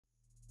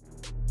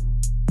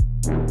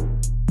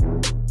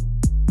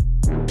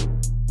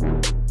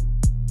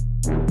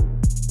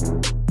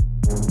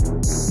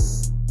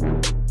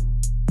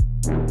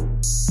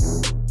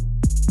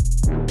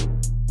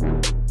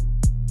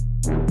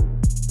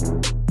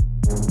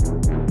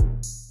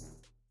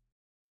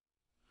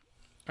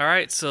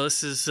Alright, so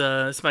this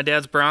is my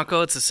dad's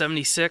Bronco. It's a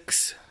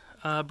 76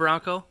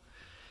 Bronco,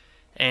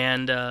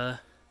 and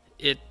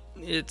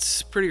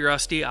it's pretty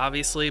rusty,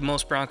 obviously.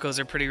 Most Broncos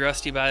are pretty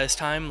rusty by this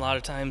time. A lot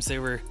of times they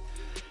were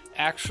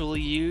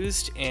actually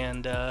used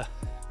and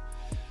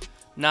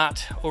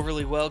not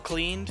overly well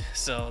cleaned,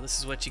 so this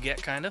is what you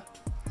get, kind of.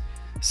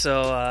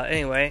 So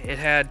anyway, it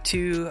had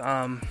two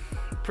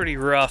pretty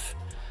rough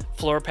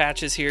floor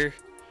patches here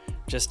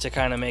just to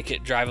kind of make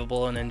it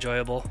drivable and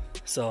enjoyable.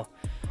 So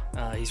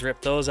he's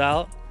ripped those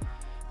out.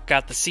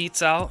 Got the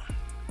seats out,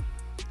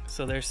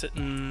 so they're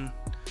sitting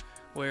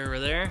way over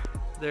there.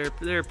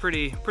 They're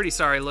pretty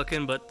sorry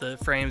looking, but the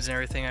frames and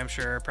everything I'm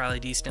sure are probably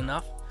decent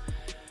enough.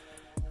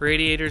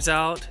 Radiator's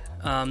out.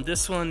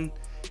 This one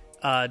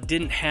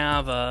didn't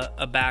have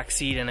a back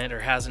seat in it, or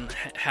hasn't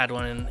had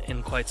one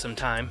in quite some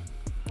time.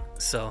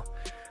 So,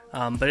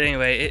 but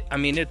anyway,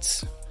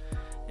 it's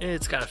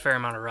got a fair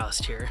amount of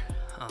rust here.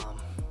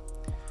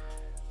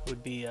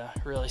 Would be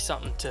really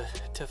something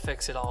to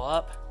fix it all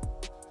up.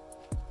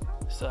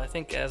 So I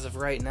think as of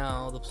right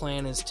now, the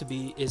plan is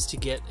to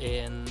get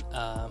an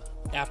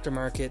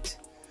aftermarket,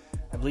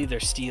 I believe they're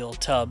steel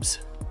tubs,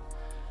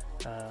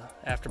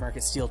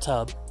 aftermarket steel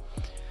tub.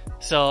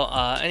 So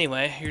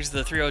anyway, here's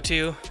the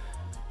 302.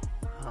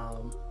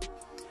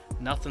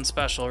 Nothing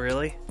special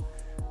really.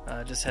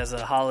 Just has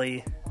a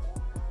Holley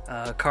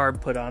carb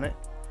put on it,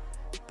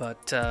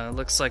 but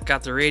looks like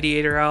got the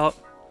radiator out.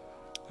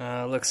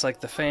 Looks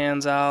like the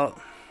fan's out,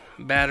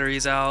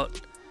 battery's out.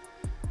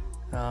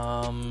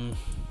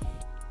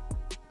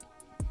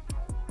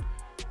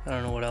 I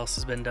don't know what else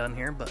has been done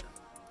here, but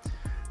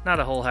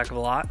not a whole heck of a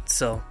lot.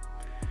 So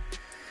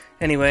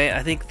anyway,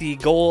 I think the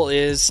goal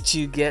is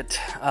to get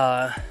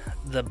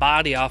the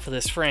body off of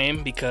this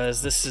frame,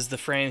 because this is the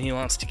frame he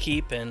wants to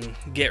keep and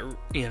get,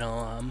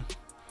 well,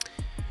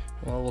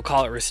 we'll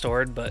call it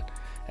restored, but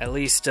at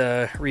least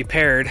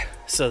repaired,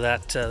 so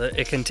that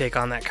it can take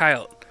on that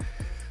Coyote.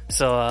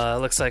 So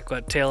looks like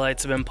what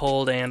taillights have been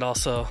pulled, and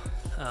also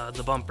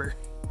the bumper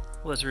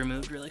was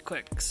removed really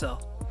quick. So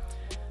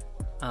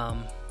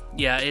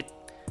yeah, it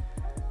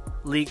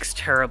leaks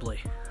terribly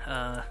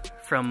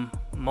from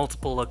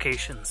multiple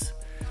locations.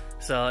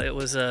 So it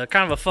was kind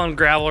of a fun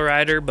gravel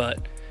rider,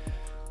 but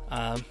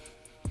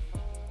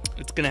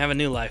it's gonna have a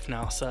new life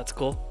now, so that's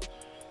cool.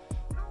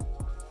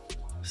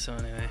 So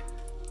anyway,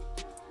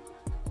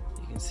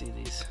 you can see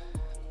these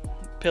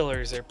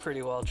pillars are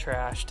pretty well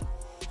trashed.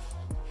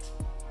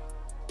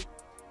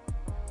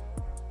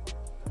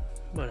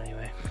 But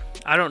anyway,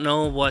 I don't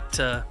know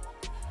where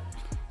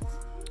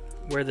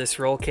this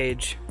roll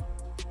cage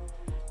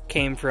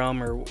came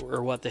from,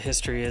 or what the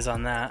history is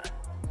on that,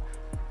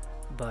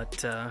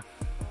 but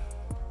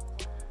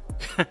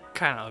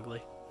kind of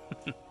ugly.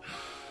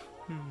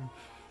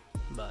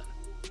 But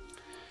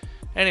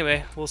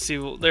anyway, we'll see.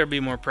 There'll be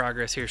more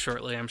progress here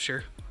shortly, I'm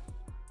sure.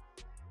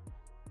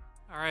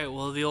 Alright,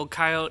 well, the old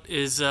Coyote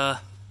is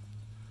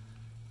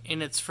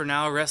in its, for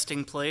now,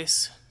 resting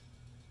place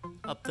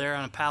up there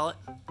on a pallet.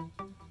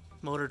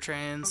 Motor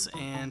trans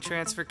and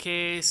transfer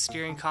case,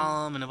 steering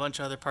column, and a bunch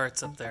of other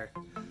parts up there.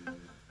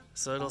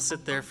 So it'll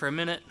sit there for a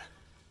minute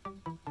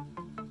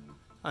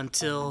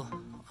until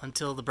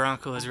the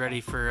Bronco is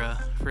ready for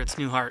its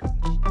new heart.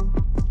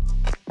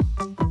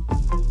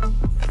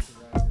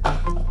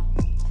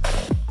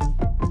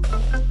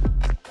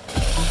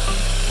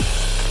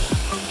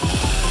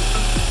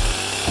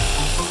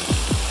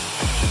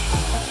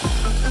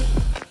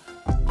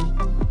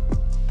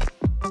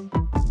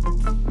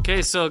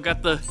 Okay, so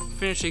got the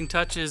finishing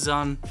touches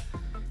on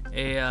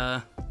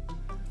a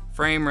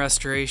frame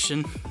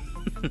restoration.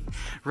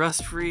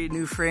 Rust-free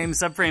new frame,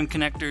 subframe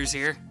connectors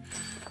here.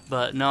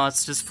 But no,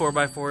 it's just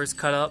 4x4s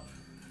cut up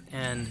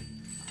and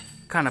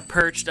kind of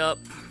perched up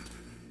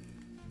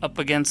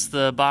against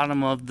the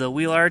bottom of the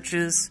wheel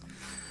arches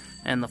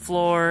and the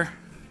floor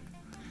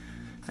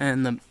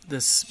and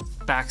this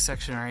back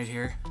section right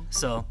here.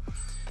 So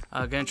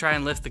I'm gonna try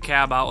and lift the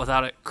cab out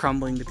without it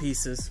crumbling to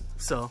pieces.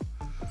 So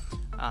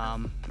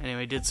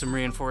anyway, did some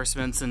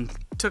reinforcements and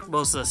took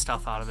most of the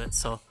stuff out of it,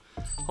 so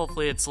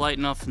hopefully it's light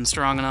enough and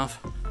strong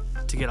enough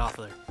to get off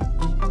of there.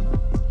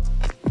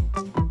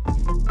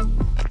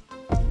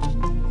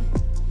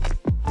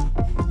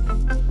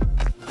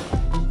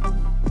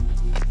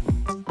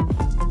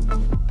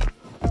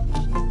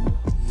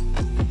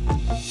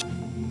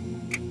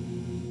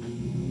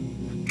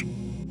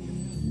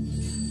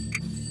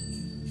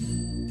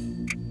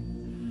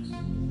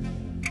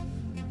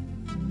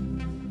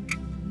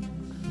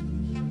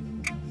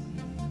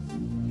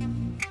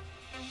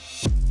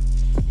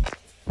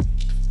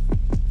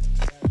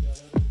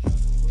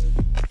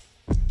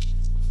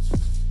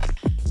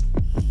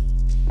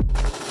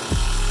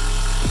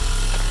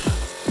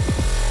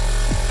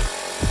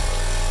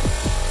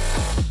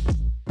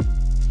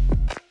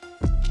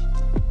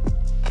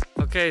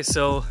 Okay,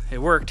 so it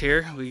worked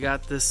here. We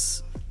got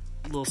this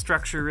little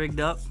structure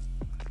rigged up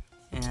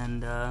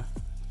and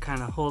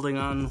kind of holding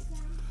on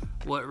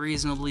what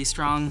reasonably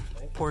strong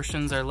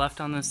portions are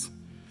left on this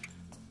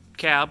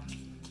cab.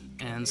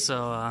 And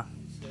so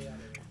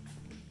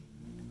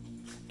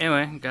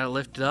anyway, got it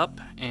lifted up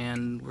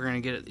and we're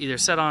gonna get it either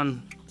set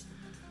on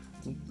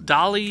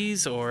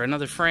dollies or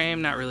another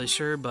frame, not really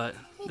sure, but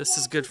this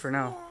is good for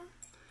now.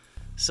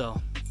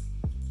 So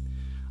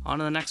on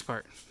to the next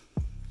part.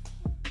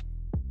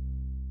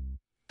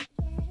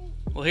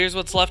 Well, here's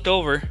what's left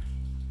over.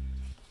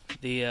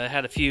 The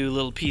had a few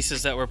little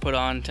pieces that were put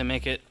on to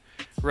make it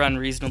run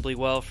reasonably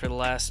well for the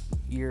last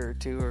year or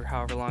two or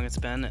however long it's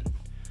been.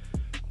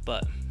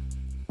 But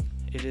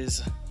it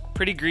is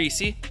pretty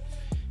greasy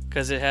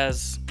because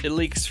it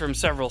leaks from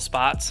several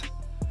spots.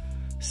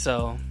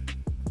 So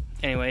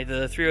anyway,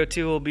 the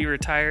 302 will be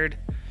retired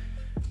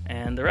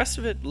and the rest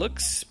of it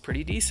looks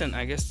pretty decent.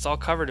 I guess it's all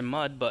covered in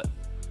mud, but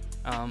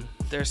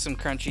there's some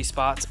crunchy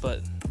spots,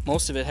 but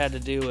most of it had to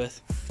do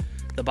with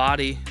the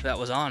body that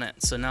was on it.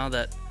 So now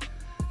that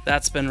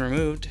that's been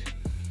removed,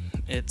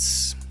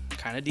 it's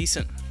kind of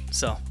decent.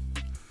 So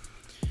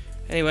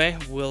anyway,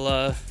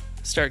 we'll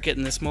start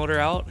getting this motor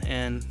out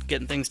and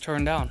getting things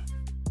torn down.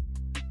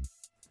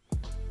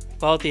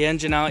 Well, with the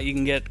engine out, you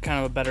can get kind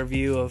of a better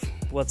view of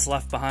what's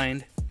left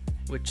behind,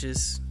 which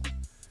is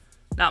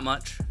not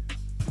much.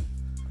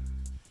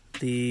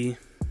 The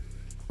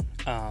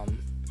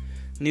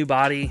new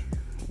body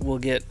will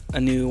get a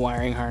new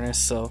wiring harness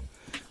so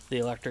the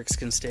electrics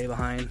can stay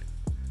behind,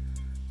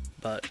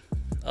 but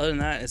other than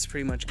that, it's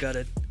pretty much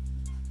gutted.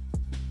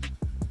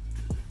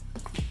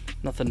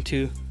 Nothing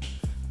too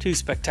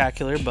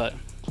spectacular, but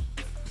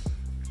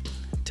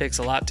it takes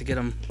a lot to get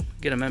them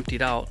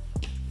emptied out.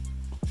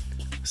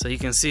 So you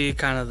can see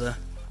kind of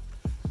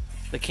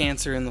the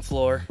cancer in the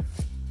floor,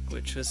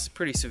 which was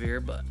pretty severe,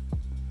 but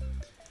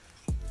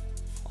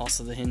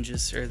also the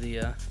hinges, or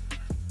the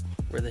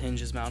where the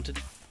hinge is mounted.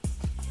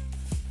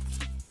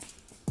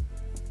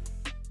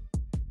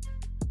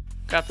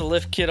 Got the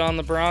lift kit on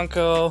the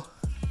Bronco,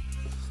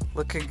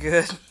 looking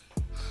good.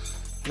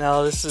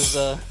 Now this is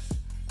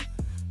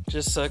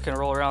just so I can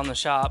roll around the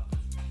shop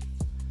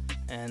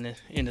and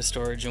into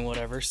storage and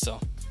whatever, so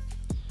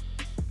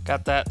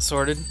got that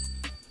sorted.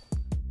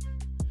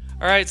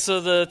 Alright,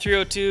 so the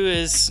 302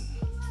 is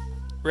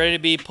ready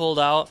to be pulled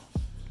out.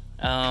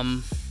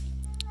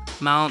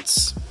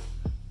 Mounts,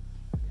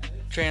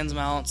 trans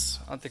mounts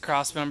at the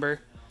cross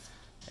member,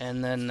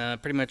 and then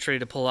pretty much ready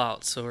to pull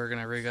out. So we're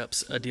gonna rig up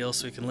a deal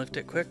so we can lift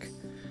it quick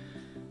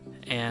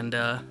and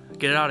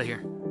get it out of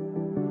here.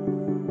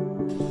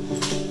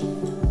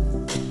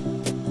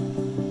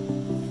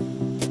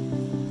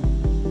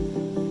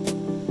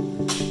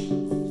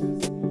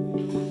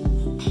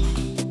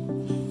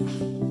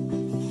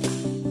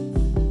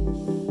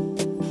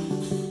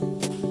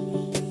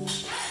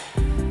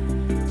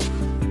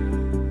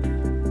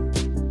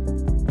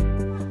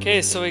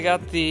 Okay, so we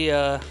got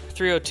the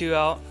 302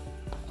 out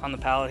on the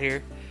pallet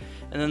here,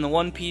 and then the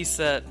one piece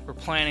that we're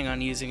planning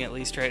on using at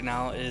least right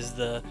now is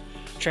the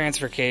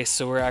transfer case.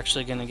 So we're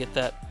actually going to get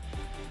that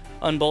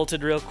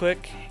unbolted real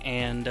quick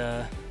and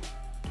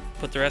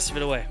put the rest of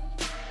it away.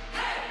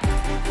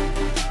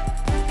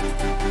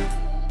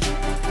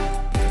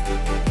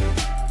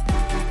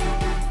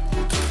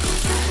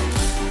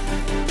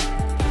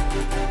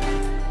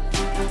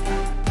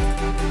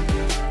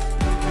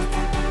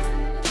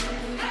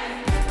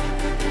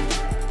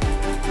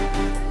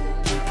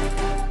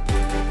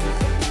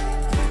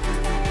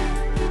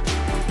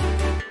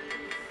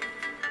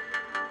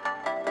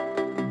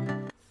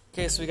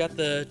 Okay, so we got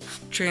the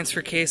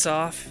transfer case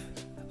off.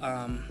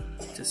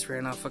 Just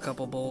ran off a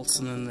couple bolts,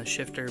 and then the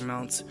shifter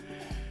mounts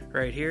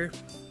right here.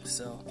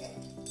 So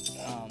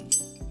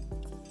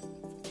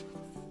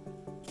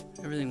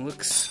everything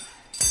looks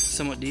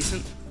somewhat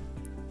decent.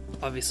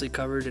 Obviously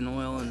covered in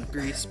oil and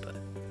grease, but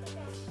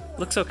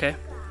looks okay.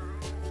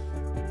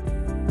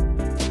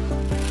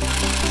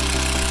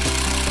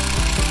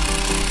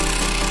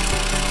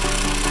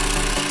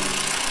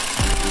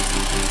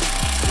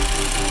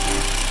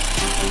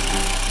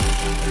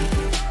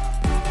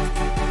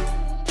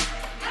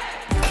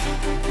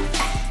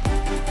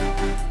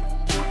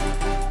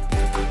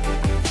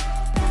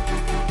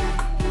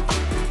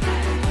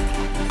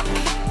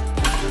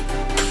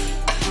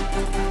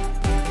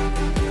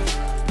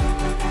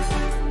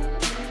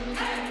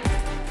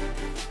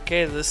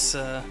 Okay, this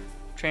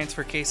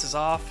transfer case is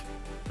off,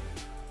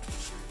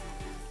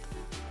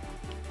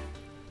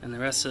 and the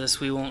rest of this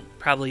we won't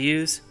probably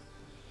use.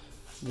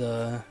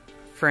 The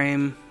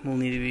frame will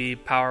need to be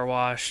power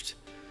washed,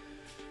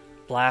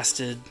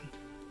 blasted,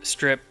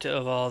 stripped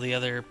of all the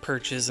other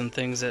perches and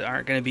things that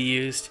aren't going to be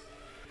used.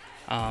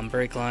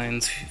 Brake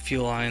lines,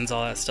 fuel lines,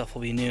 all that stuff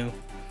will be new,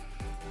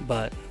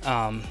 but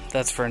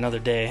that's for another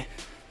day.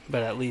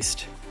 But at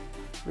least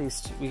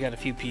we got a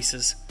few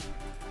pieces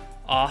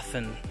off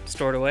and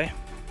stored away.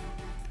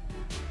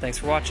 Thanks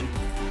for watching.